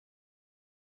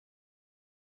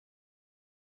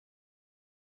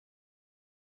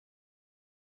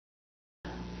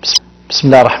بسم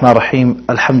الله الرحمن الرحيم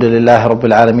الحمد لله رب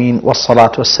العالمين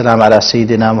والصلاة والسلام على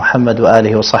سيدنا محمد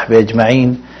وآله وصحبه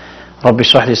أجمعين رب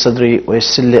اشرح لي صدري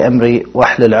ويسر لي أمري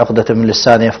واحلل عقدة من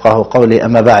لساني يفقهوا قولي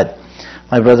أما بعد.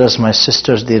 My brothers, my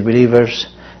sisters, dear believers,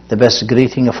 the best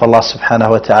greeting of Allah subhanahu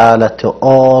wa ta'ala to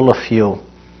all of you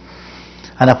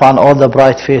and upon all the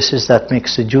bright faces that make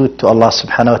sujood to Allah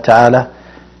subhanahu wa ta'ala,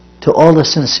 to all the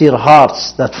sincere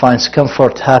hearts that finds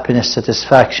comfort, happiness,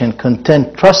 satisfaction,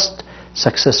 content, trust,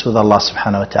 success with Allah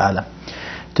subhanahu wa ta'ala.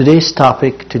 Today's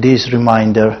topic, today's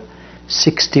reminder,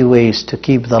 60 ways to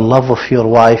keep the love of your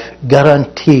wife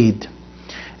guaranteed.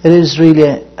 It is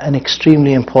really an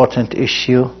extremely important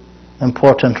issue,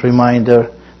 important reminder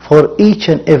for each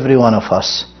and every one of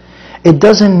us. It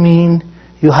doesn't mean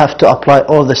you have to apply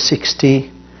all the 60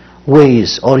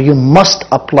 ways or you must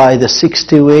apply the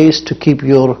 60 ways to keep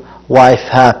your wife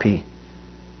happy.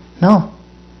 No.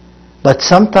 But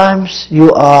sometimes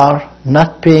you are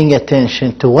not paying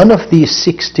attention to one of these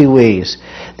 60 ways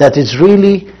that is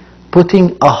really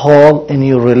putting a hole in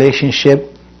your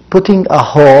relationship, putting a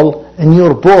hole in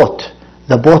your boat,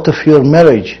 the boat of your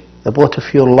marriage, the boat of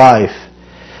your life.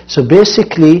 So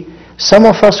basically, some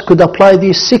of us could apply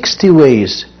these 60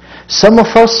 ways. Some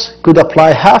of us could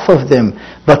apply half of them.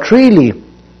 But really,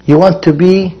 you want to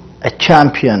be a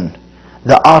champion,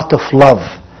 the art of love,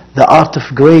 the art of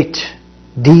great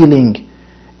dealing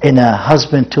in a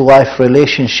husband-to-wife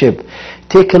relationship.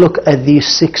 Take a look at these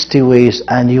 60 ways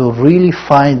and you'll really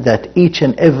find that each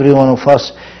and every one of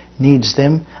us needs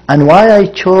them. And why I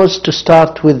chose to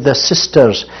start with the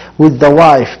sisters, with the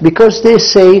wife, because they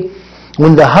say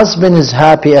when the husband is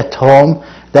happy at home,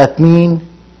 that means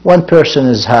one person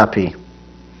is happy.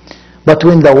 But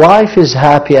when the wife is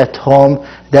happy at home,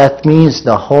 that means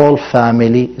the whole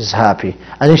family is happy.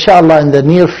 And inshallah in the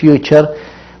near future,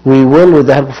 we will, with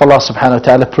the help of Allah subhanahu wa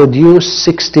ta'ala, produce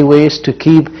 60 ways to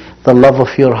keep the love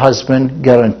of your husband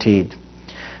guaranteed.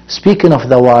 Speaking of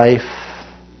the wife,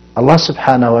 Allah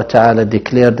subhanahu wa ta'ala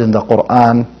declared in the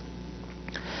Quran,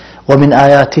 وَمِنْ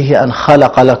آيَاتِهِ أَنْ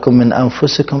خَلَقَ لَكُم مِّنْ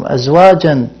أَنفُسِكُمْ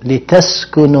أَزْوَاجًا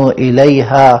لِتَسْكُنُوا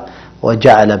إِلَيْهَا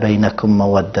وَجَعَلَ بَيْنَكُم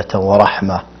مَّوَدَّةً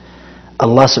وَرَحْمَةً.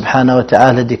 Allah subhanahu wa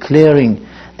ta'ala declaring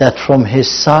that from His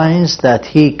signs that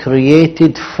He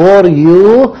created for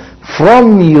you,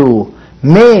 from you,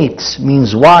 mates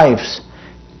means wives,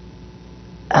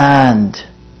 and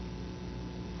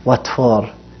what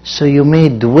for? So you may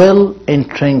dwell in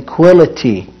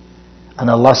tranquility, and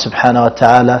Allah subhanahu wa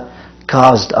ta'ala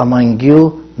caused among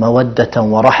you mawaddatan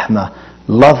wa rahmah,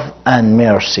 love and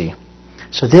mercy.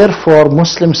 So therefore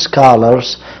Muslim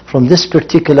scholars from this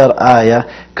particular ayah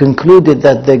concluded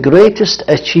that the greatest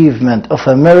achievement of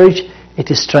a marriage,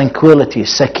 it is tranquility,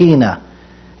 sakina.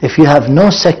 If you have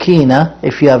no sakina,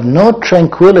 if you have no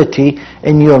tranquility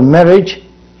in your marriage,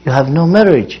 you have no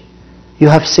marriage. You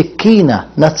have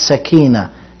sakina, not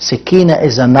sakina. Sakina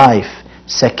is a knife.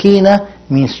 Sakina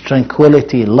means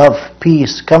tranquility, love,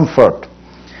 peace, comfort.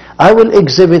 I will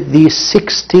exhibit these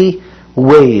 60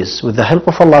 ways with the help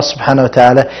of Allah subhanahu wa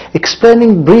ta'ala,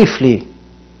 explaining briefly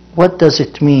what does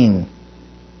it mean,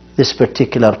 this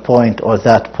particular point or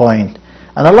that point.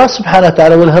 And Allah subhanahu wa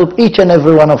ta'ala will help each and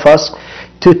every one of us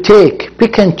to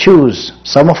pick and choose.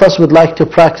 Some of us would like to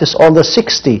practice all the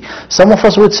 60. Some of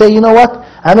us would say, you know what,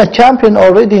 I'm a champion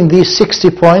already in these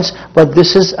 60 points, but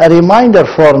this is a reminder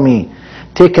for me.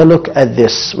 Take a look at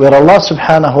this, where Allah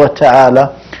subhanahu wa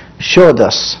ta'ala showed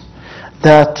us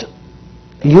that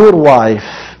your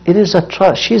wife, it is a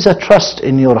trust, she's a trust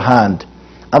in your hand.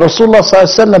 And Rasulullah sallallahu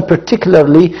alaihi wasallam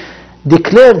particularly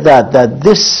declared that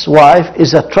this wife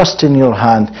is a trust in your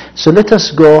hand. So let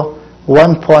us go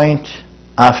one point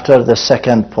after the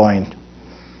second point.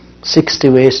 60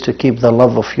 ways to keep the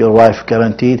love of your wife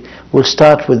guaranteed. We'll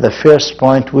start with the first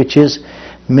point, which is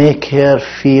make her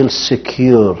feel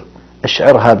secure.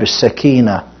 أشعرها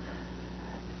بالسكينة.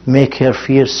 Make her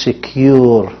feel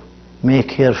secure.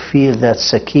 Make her feel that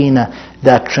sakina,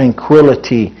 that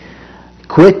tranquility.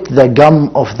 Quit the gum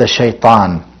of the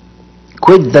shaitan.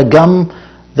 Quit the gum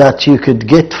that you could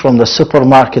get from the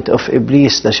supermarket of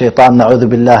Iblis, the shaitan, na'udhu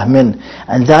billah min.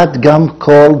 And that gum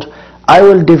called, I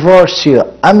will divorce you,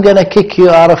 I'm going to kick you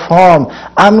out of home,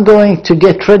 I'm going to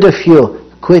get rid of you.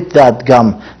 Quit that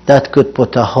gum. That could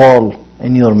put a hole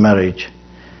in your marriage.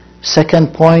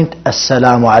 Second point,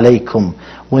 assalamu alaikum.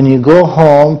 When you go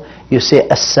home, you say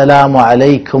assalamu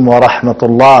alaikum wa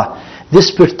rahmatullah.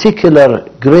 This particular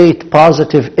great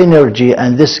positive energy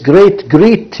and this great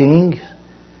greeting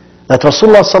that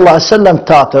Rasulullah sallallahu alaihi wasallam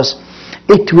taught us,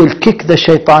 it will kick the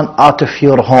shaitan out of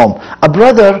your home. A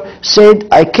brother said,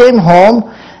 I came home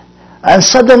and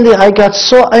suddenly I got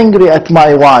so angry at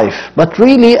my wife, but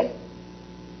really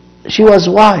she was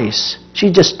wise.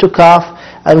 She just took off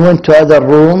and went to other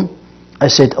room. I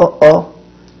said, oh,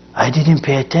 I didn't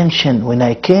pay attention. When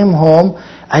I came home,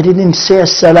 I didn't say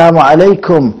Assalamu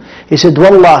alaikum. He said,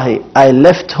 Wallahi, I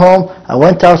left home, I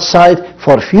went outside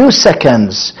for a few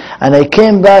seconds, and I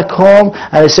came back home,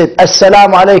 and I said,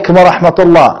 Assalamu alaikum wa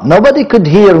rahmatullah. Nobody could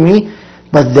hear me,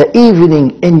 but the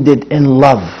evening ended in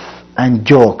love and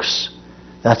jokes.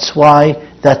 That's why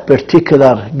that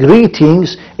particular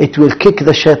greetings, it will kick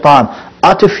the shaitan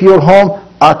out of your home,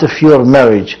 out of your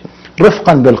marriage.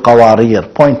 رفقا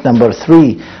بالقوارير. Point number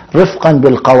 3. رفقا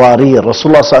بالقوارير.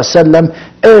 Rasulullah ﷺ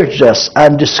urged us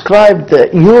and described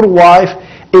that your wife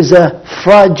is a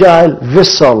fragile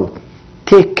vessel.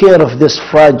 Take care of this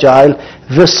fragile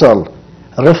vessel.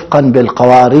 رفقا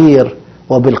بالقوارير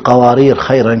وبالقوارير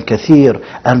خيرا كثير.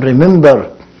 And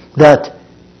remember that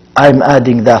I'm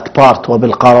adding that part,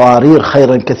 وبالقوارير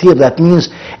خيرا كثير. That means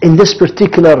in this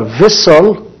particular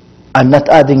vessel, I'm not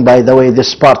adding, by the way,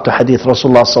 this part to Hadith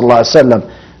Rasulullah sallallahu alaihi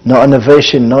wasallam. No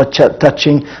innovation, no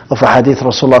touching of a Hadith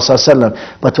Rasulullah sallallahu alaihi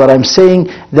wasallam. But what I'm saying,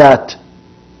 that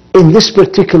in this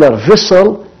particular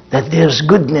vessel, that there's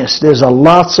goodness, there's a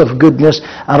lots of goodness,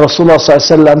 and Rasulullah sallallahu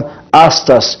alaihi wasallam asked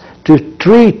us to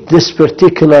treat this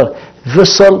particular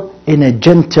vessel in a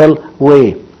gentle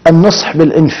way. النصح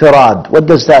بالانفراد. What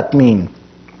does that mean?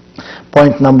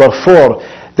 Point number 4.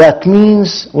 That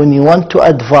means when you want to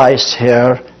advise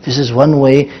her, this is one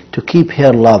way to keep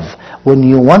her love. When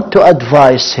you want to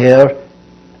advise her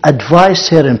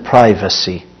in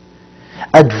privacy.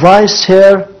 Advise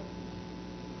her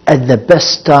at the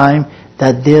best time,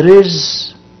 that there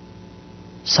is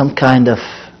some kind of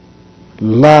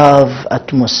love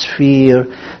atmosphere,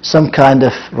 some kind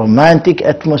of romantic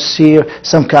atmosphere,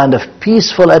 some kind of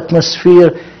peaceful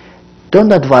atmosphere.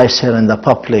 Don't advise her in the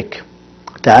public.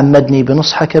 تعمدني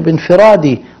بنصحك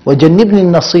بانفرادي وجنبني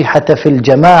النصيحة في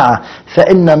الجماعة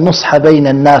فإن النصح بين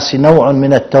الناس نوع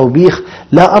من التوبيخ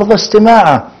لا أرضى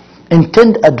استماعه.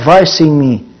 Intend advising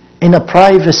me in a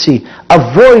privacy.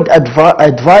 Avoid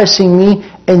advising me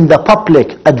in the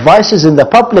public. Advices in the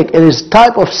public, it is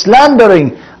type of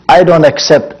slandering. I don't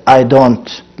accept, I don't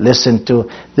listen to.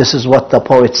 This is what the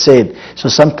poet said. So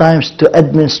sometimes to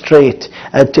administrate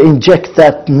and to inject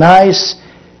that nice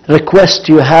request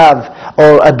you have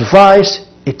or advice,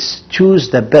 it's choose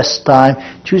the best time,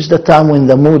 choose the time when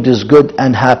the mood is good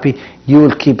and happy, you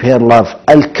will keep her love.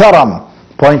 Al-Karam.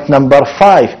 Point number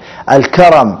 5.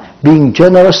 Al-Karam, being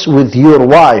generous with your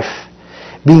wife.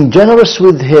 Being generous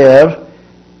with her,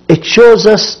 it shows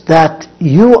us that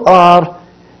you are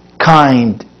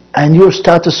kind and your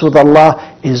status with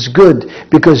Allah is good,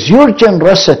 because your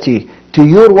generosity to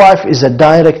your wife is a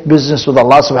direct business with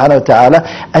Allah subhanahu wa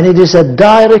ta'ala, and it is a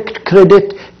direct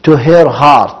credit to her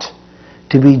heart.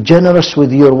 To be generous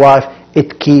with your wife,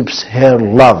 it keeps her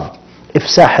love.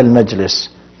 Ifsah al-majlis.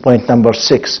 Point number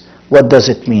 6. What does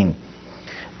it mean?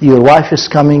 Your wife is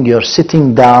coming, you're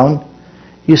sitting down,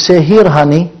 you say, here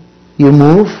honey, you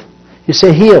move, you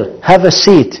say, here, have a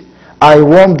seat, I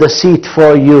warm the seat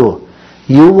for you.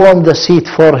 You warm the seat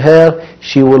for her,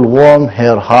 she will warm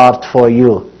her heart for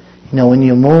you. You know, when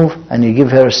you move and you give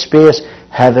her space,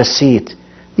 have a seat.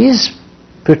 These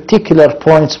particular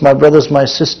points, my brothers, my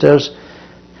sisters,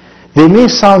 they may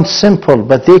sound simple,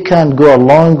 but they can go a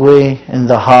long way in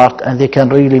the heart, and they can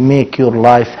really make your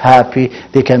life happy.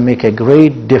 They can make a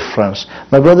great difference.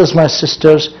 My brothers, my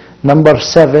sisters, number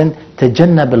 7,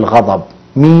 تجنب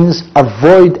الغضب, means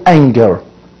avoid anger.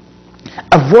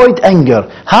 Avoid anger.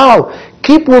 How?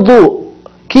 Keep wudu.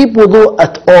 Keep wudu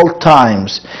at all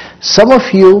times. Some of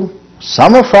you,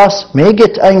 some of us may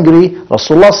get angry.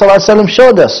 Rasulullah ﷺ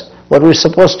showed us what we're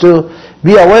supposed to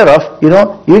be aware of. You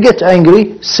know, you get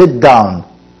angry, sit down.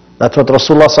 That's what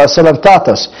Rasulullah ﷺ taught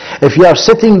us. If you are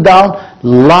sitting down,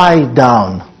 lie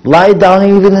down. Lie down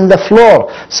even in the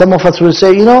floor. Some of us will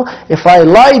say, you know, if I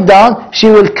lie down, she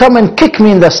will come and kick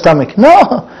me in the stomach.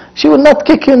 No, she will not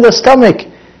kick you in the stomach.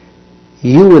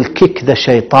 You will kick the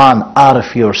shaitan out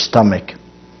of your stomach.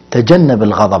 تجنب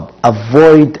الغضب.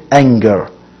 Avoid anger.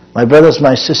 My brothers,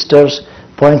 my sisters,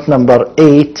 point number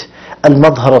 8,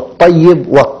 المظهر الطيب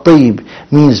والطيب,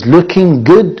 means looking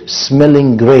good,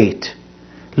 smelling great.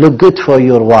 Look good for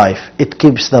your wife, it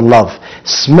keeps the love.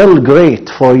 Smell great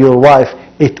for your wife,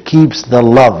 it keeps the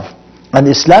love. And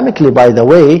Islamically, by the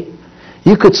way,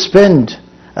 you could spend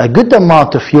a good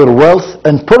amount of your wealth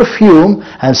and perfume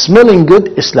and smelling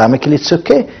good. Islamically, it's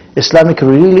okay.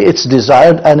 Islamically, really, it's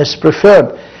desired and it's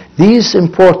preferred. These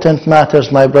important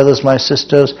matters, my brothers, my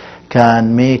sisters,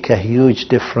 can make a huge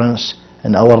difference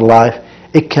in our life.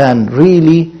 It can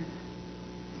really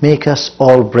make us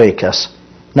or break us.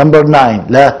 Number 9,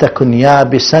 لا تكن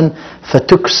يابسا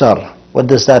فتكسر. What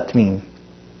does that mean?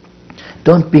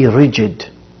 Don't be rigid,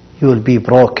 you will be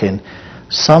broken.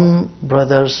 Some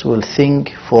brothers will think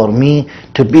for me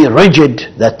to be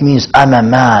rigid, that means I'm a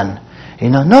man.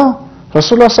 No.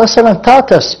 Rasulullah ﷺ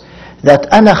taught us that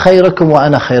أنا خيركم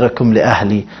وأنا خيركم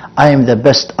لأهلي. I am the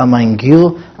best among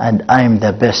you and I am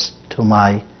the best to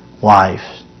my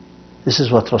wife. This is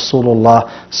what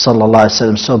Rasulullah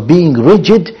ﷺ. So being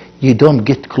rigid, you don't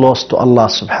get close to Allah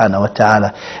subhanahu wa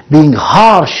ta'ala. Being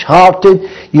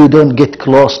harsh-hearted, you don't get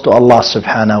close to Allah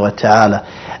subhanahu wa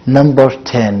ta'ala. Number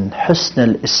 10, حسن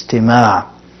الاستماع.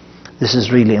 This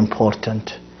is really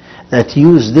important. That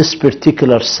use this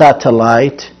particular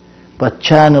satellite, but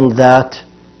channel that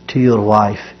to your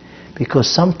wife.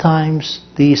 Because sometimes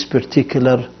these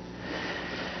particular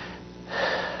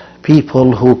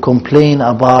people who complain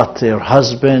about their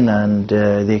husband and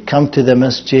they come to the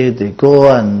masjid, they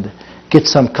go and get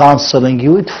some counseling,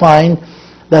 you would find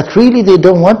that really they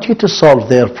don't want you to solve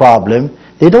their problem.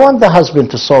 They don't want the husband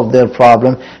to solve their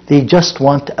problem. They just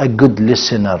want a good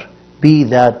listener. Be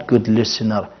that good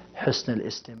listener. حسن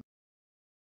الاستماع.